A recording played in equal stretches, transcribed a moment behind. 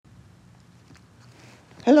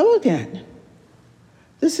Hello again.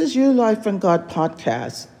 This is You Life and God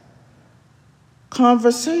podcast.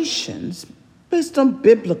 Conversations based on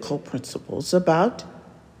biblical principles about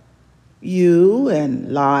you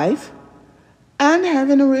and life and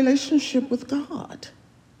having a relationship with God.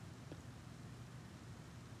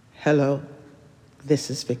 Hello,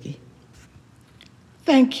 this is Vicki.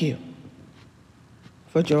 Thank you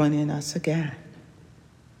for joining us again.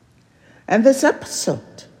 And this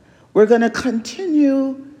episode, we're going to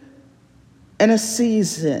continue in a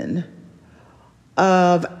season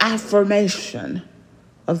of affirmation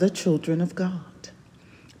of the children of God,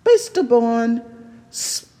 based upon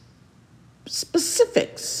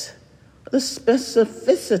specifics, the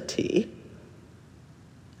specificity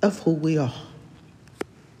of who we are.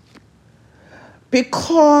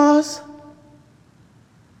 Because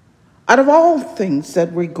out of all things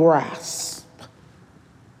that we grasp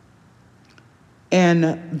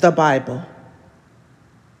in the Bible,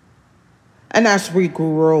 and as we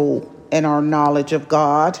grow in our knowledge of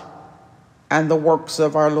God and the works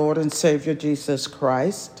of our Lord and Savior Jesus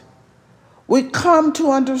Christ, we come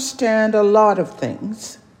to understand a lot of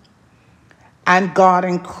things, and God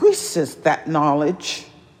increases that knowledge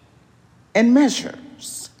in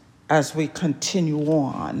measures as we continue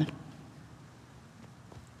on.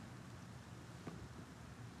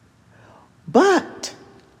 But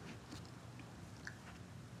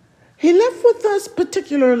he left with us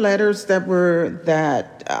particular letters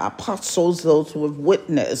that apostles, those who have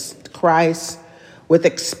witnessed Christ, with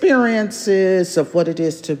experiences of what it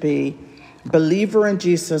is to be a believer in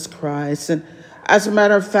Jesus Christ. And as a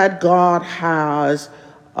matter of fact, God has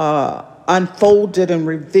unfolded and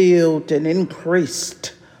revealed and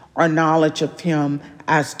increased our knowledge of him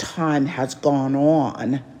as time has gone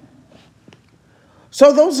on.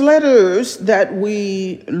 So those letters that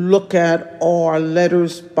we look at are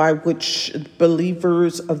letters by which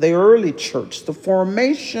believers of the early church, the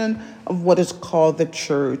formation of what is called the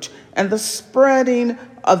church, and the spreading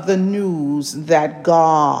of the news that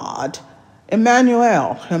God,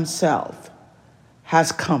 Emmanuel himself,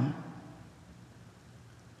 has come.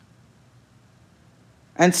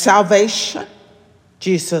 And salvation,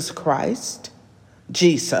 Jesus Christ,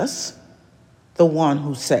 Jesus, the one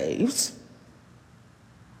who saves,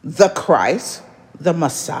 the Christ, the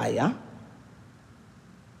Messiah,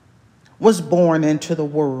 was born into the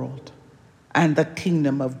world, and the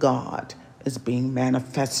kingdom of God is being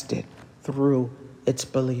manifested through its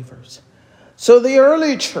believers. So the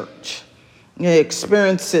early church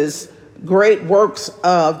experiences great works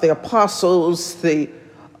of the apostles, the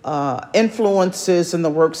influences and the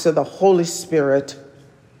works of the Holy Spirit,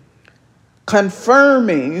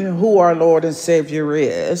 confirming who our Lord and Savior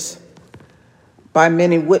is by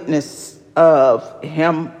many witnesses of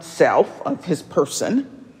himself, of his person,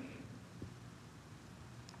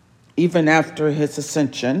 even after his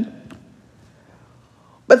ascension.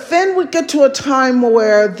 But then we get to a time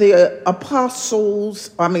where the apostles,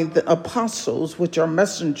 which are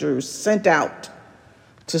messengers sent out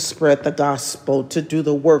to spread the gospel, to do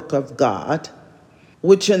the work of God,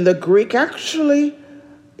 which in the Greek actually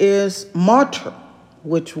is martyr,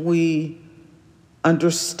 which we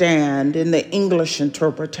understand in the English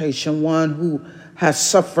interpretation, one who has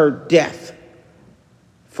suffered death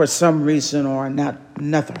for some reason or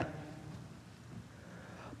another.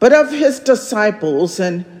 But of his disciples,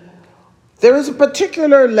 and there is a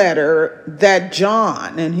particular letter that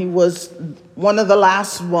John, and he was one of the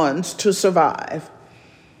last ones to survive,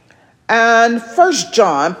 and First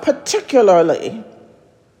John particularly,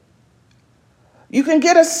 you can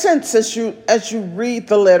get a sense as you read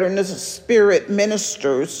the letter, and as the Spirit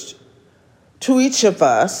ministers to each of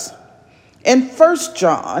us in First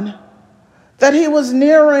John, that he was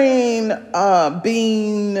nearing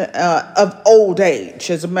being of old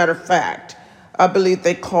age. As a matter of fact, I believe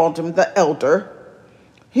they called him the elder.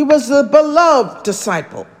 He was the beloved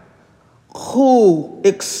disciple who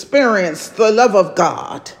experienced the love of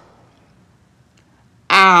God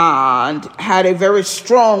and had a very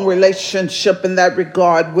strong relationship in that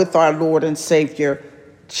regard with our Lord and Savior,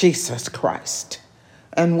 Jesus Christ,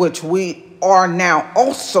 in which we are now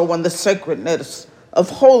also in the sacredness of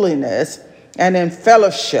holiness and in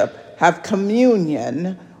fellowship have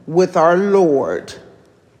communion with our Lord.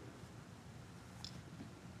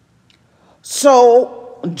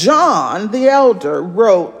 So John, the elder,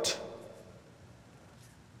 wrote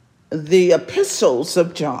the epistles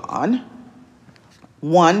of John.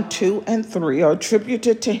 1, 2, and 3 are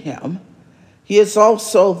attributed to him. He is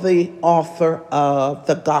also the author of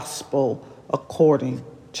the Gospel according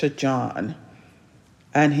to John,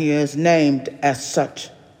 and he is named as such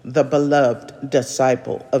the beloved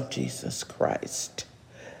disciple of Jesus Christ.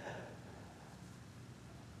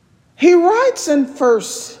 He writes in 1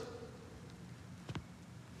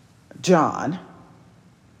 John,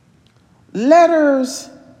 letters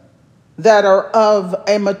that are of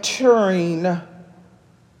a maturing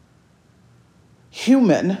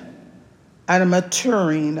human and a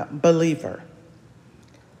maturing believer.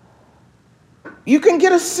 You can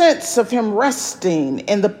get a sense of him resting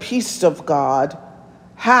in the peace of God,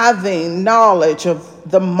 having knowledge of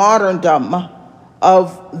the martyrdom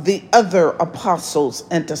of the other apostles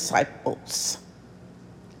and disciples,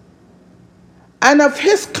 and of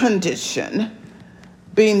his condition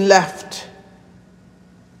being left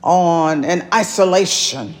on an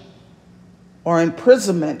isolation or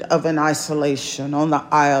imprisonment of an isolation on the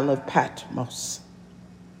Isle of Patmos,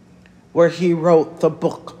 where he wrote the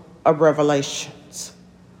book of Revelations.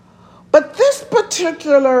 But this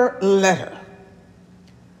particular letter,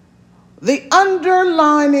 the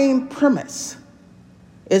underlining premise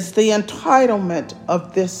is the entitlement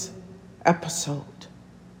of this episode.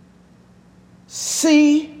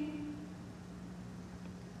 See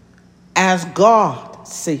as God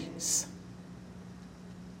sees.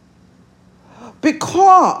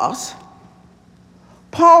 Because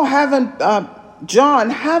John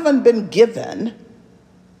haven't been given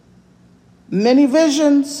many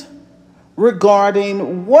visions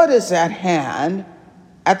regarding what is at hand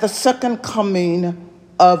at the second coming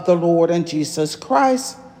of the Lord and Jesus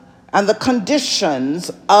Christ and the conditions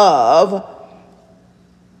of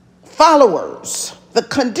followers, the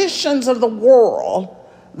conditions of the world,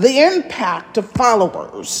 the impact of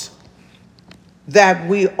followers that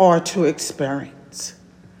we are to experience.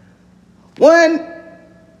 When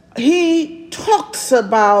he talks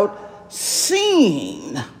about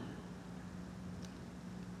seeing,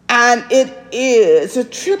 and it is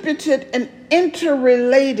attributed and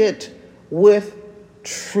interrelated with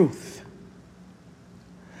truth.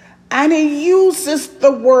 And he uses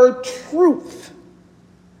the word truth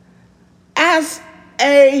as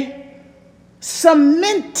a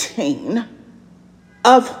cementing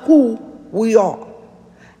of who we are.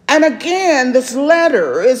 And again, this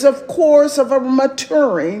letter is, of course, of a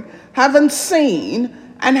maturing, having seen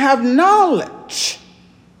and have knowledge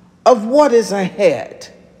of what is ahead,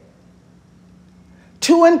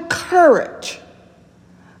 to encourage.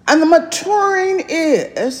 And the maturing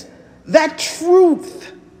is that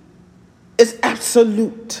truth is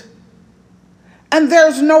absolute. And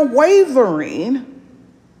there's no wavering,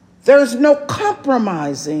 there's no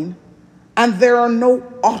compromising, and there are no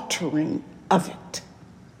altering of it.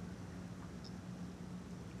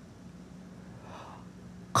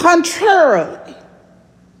 Contrarily,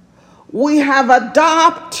 we have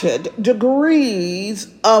adopted degrees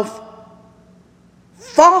of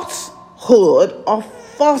falsehood or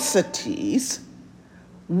falsities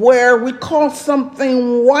where we call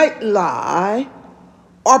something white lie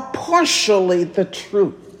or partially the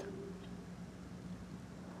truth.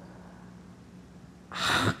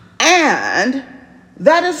 And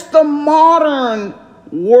that is the modern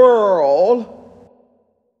world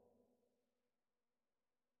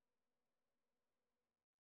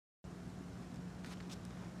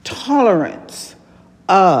tolerance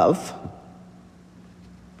of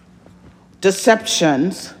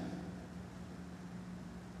deceptions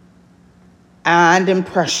and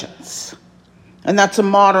impressions. And that's a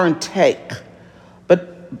modern take.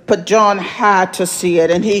 But John had to see it,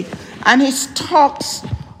 and he talks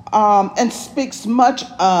and speaks much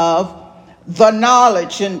of the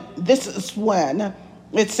knowledge, and this is when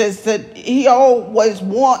it says that he always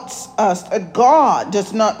wants us, that God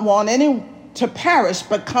does not want any to perish,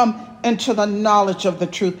 but come into the knowledge of the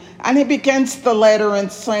truth. And he begins the letter in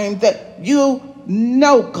saying that you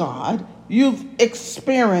know God, you've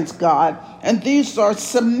experienced God, and these are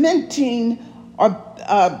cementing or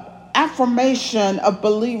affirmation of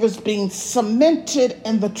believers being cemented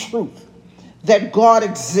in the truth that God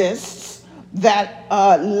exists, that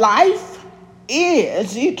life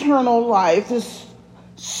is, eternal life is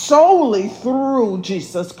solely through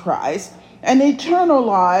Jesus Christ, and eternal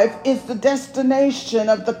life is the destination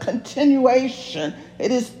of the continuation.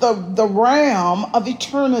 It is the realm of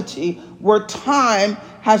eternity where time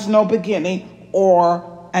has no beginning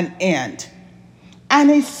or an end. And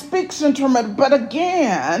he speaks in terms of, but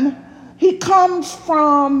again, he comes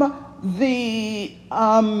from the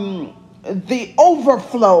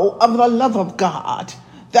overflow of the love of God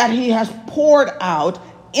that he has poured out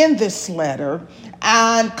in this letter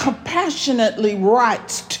and compassionately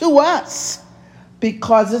writes to us,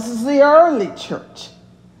 because this is the early church,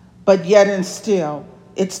 but yet and still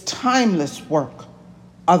it's timeless work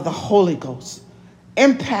of the Holy Ghost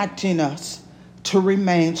impacting us to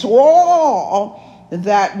remain. So all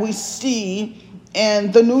that we see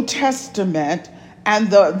in the New Testament and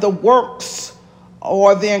the works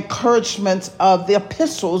or the encouragements of the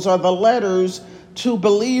epistles or the letters to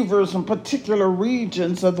believers in particular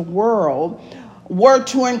regions of the world were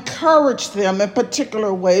to encourage them in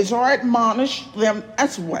particular ways or admonish them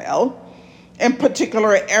as well in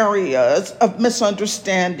particular areas of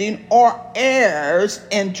misunderstanding or errors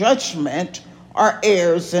in judgment or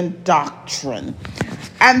errors in doctrine.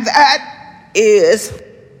 And that is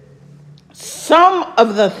some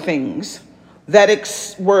of the things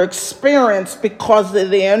that were experienced because of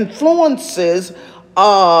the influences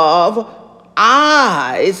of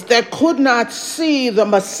eyes that could not see the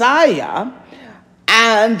Messiah,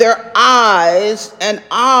 and their eyes and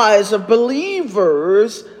eyes of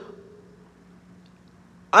believers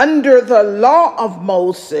under the law of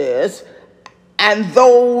Moses, and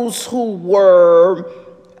those who were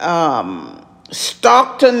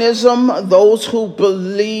Stocktonism, those who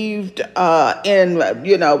believed in,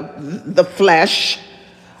 the flesh,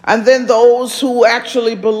 and then those who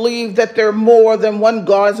actually believe that there are more than one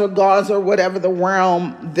gods or whatever the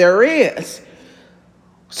realm there is.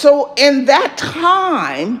 So in that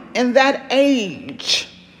time, in that age,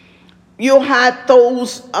 you had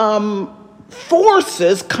those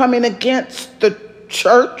forces coming against the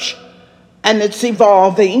church and its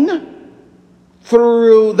evolving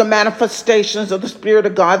through the manifestations of the Spirit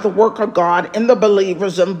of God, the work of God in the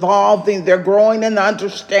believers, involving their growing in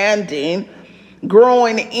understanding,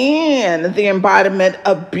 growing in the embodiment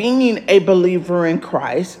of being a believer in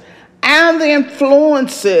Christ, and the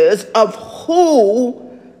influences of who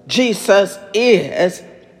Jesus is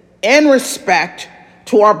in respect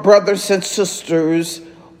to our brothers and sisters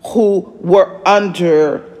who were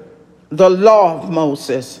under the law of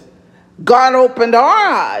Moses. God opened our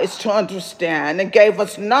eyes to understand and gave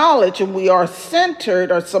us knowledge, and we are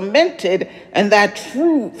centered or cemented in that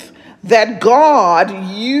truth that God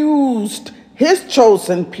used his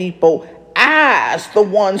chosen people as the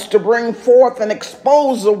ones to bring forth and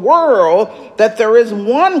expose the world that there is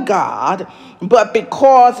one God. But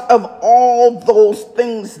because of all those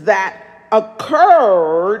things that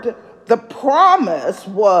occurred, the promise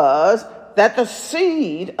was that the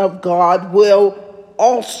seed of God will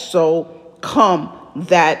also come,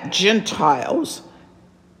 that Gentiles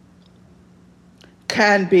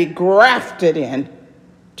can be grafted in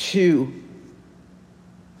to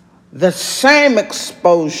the same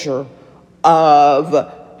exposure of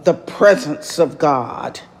the presence of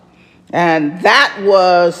God. And that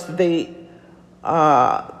was the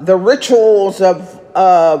rituals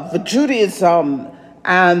of Judaism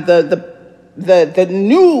and the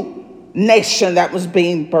new nation that was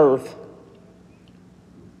being birthed,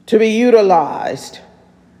 to be utilized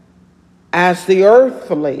as the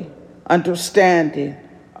earthly understanding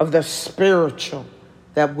of the spiritual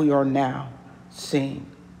that we are now seeing.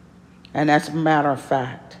 And as a matter of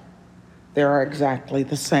fact, they are exactly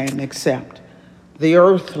the same, except the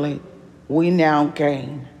earthly we now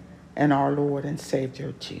gain in our Lord and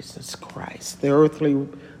Savior Jesus Christ. The earthly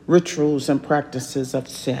rituals and practices of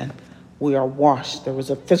sin, we are washed. There was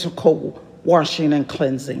a physical washing and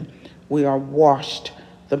cleansing. We are washed.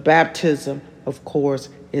 The baptism, of course,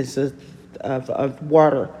 is of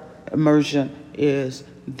water. Immersion is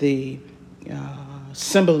the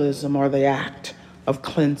symbolism or the act of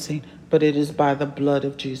cleansing, but it is by the blood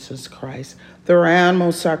of Jesus Christ. There are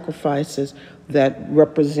animal sacrifices that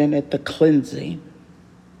represented the cleansing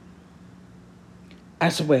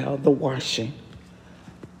as well, the washing.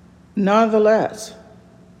 Nonetheless,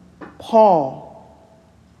 Paul,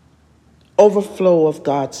 overflow of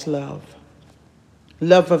God's love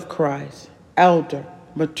of Christ, elder,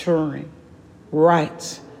 maturing,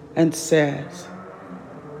 writes and says,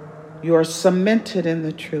 you are cemented in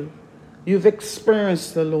the truth. You've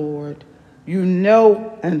experienced the Lord. You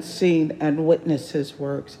know and seen and witnessed his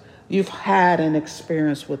works. You've had an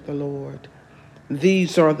experience with the Lord.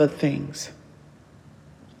 These are the things.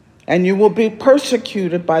 And you will be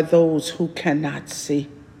persecuted by those who cannot see.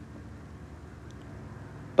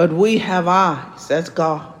 But we have eyes as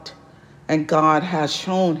God, and God has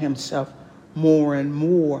shown himself more and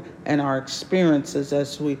more in our experiences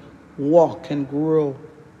as we walk and grow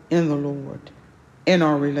in the Lord, in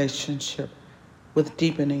our relationship with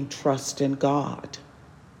deepening trust in God.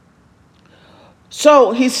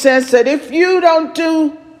 So he says that if you don't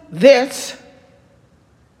do this,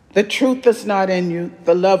 the truth is not in you,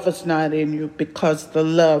 the love is not in you, because the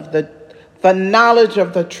love, the knowledge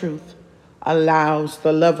of the truth allows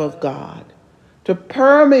the love of God to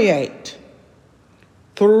permeate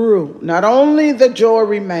through, not only the joy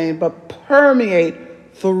remain, but permeate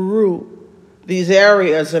through these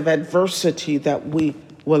areas of adversity that we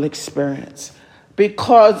will experience.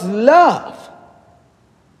 because love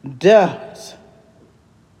does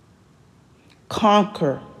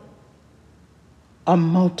conquer a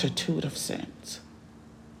multitude of sins.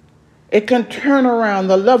 It can turn around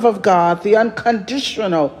the love of God, the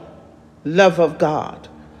unconditional love of God,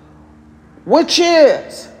 which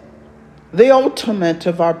is the ultimate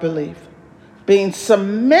of our belief, being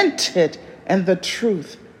cemented in the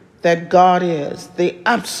truth that God is the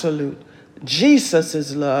absolute. Jesus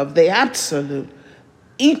is love, the absolute.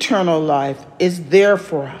 Eternal life is there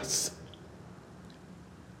for us.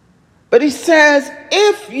 But he says,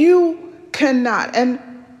 if you cannot, and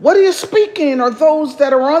what he is speaking are those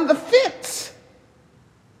that are on the fence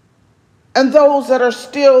and those that are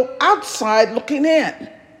still outside looking in.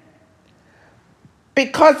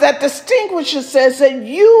 Because that distinguishes, says that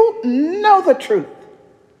you know the truth.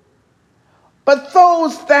 But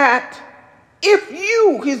those that, if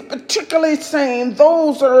you, he's particularly saying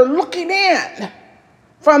those that are looking in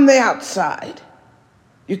from the outside,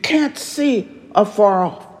 you can't see afar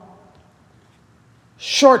off.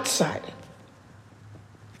 Short-sighted.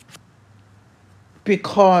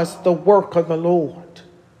 Because the work of the Lord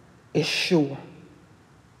is sure.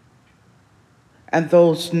 And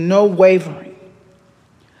those no wavering.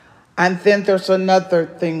 And then there's another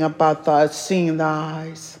thing about the seeing the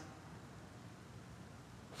eyes.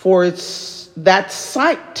 For it's that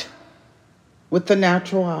sight with the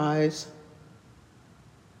natural eyes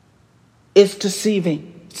is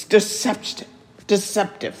deceiving. It's deceptive.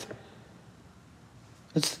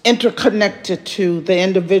 It's interconnected to the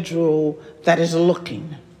individual that is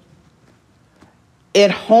looking.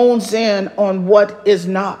 It hones in on what is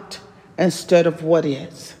not instead of what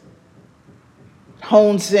is. It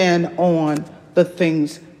hones in on the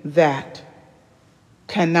things that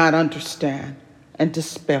cannot understand and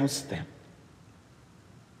dispels them.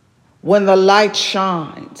 When the light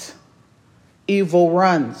shines, evil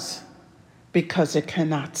runs because it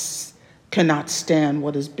cannot stand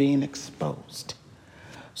what is being exposed.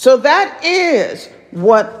 So that is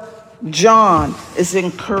what John is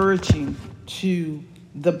encouraging to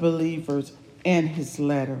the believers in his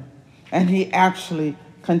letter. And he actually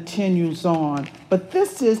continues on. But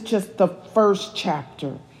this is just the first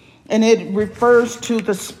chapter. And it refers to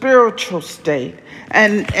the spiritual state.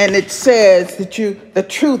 And it says that the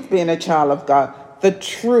truth being a child of God, the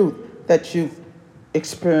truth that you've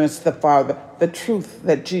experienced the Father, the truth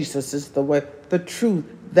that Jesus is the way, the truth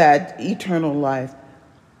that eternal life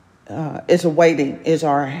is awaiting, is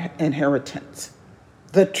our inheritance.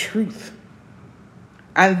 The truth.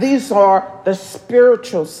 And these are the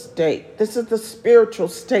spiritual state. This is the spiritual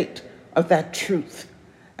state of that truth.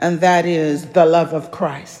 And that is the love of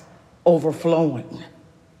Christ overflowing.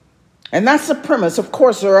 And that's the premise. Of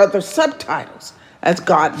course, there are other subtitles as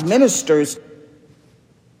God ministers.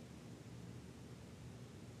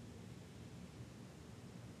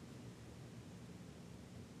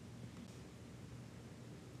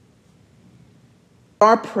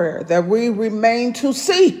 Our prayer that we remain to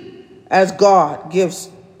see as God gives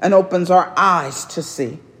and opens our eyes to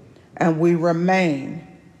see. And we remain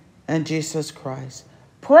in Jesus Christ.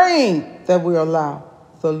 Praying that we allow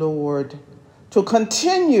the Lord to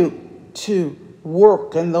continue to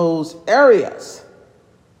work in those areas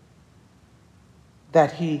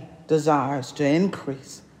that he desires to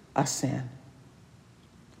increase us in.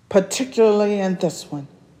 Particularly in this one,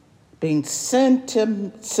 being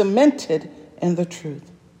cemented in the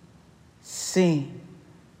truth, seeing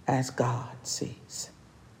as God sees.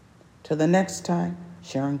 Till the next time,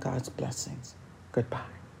 sharing God's blessings. Goodbye.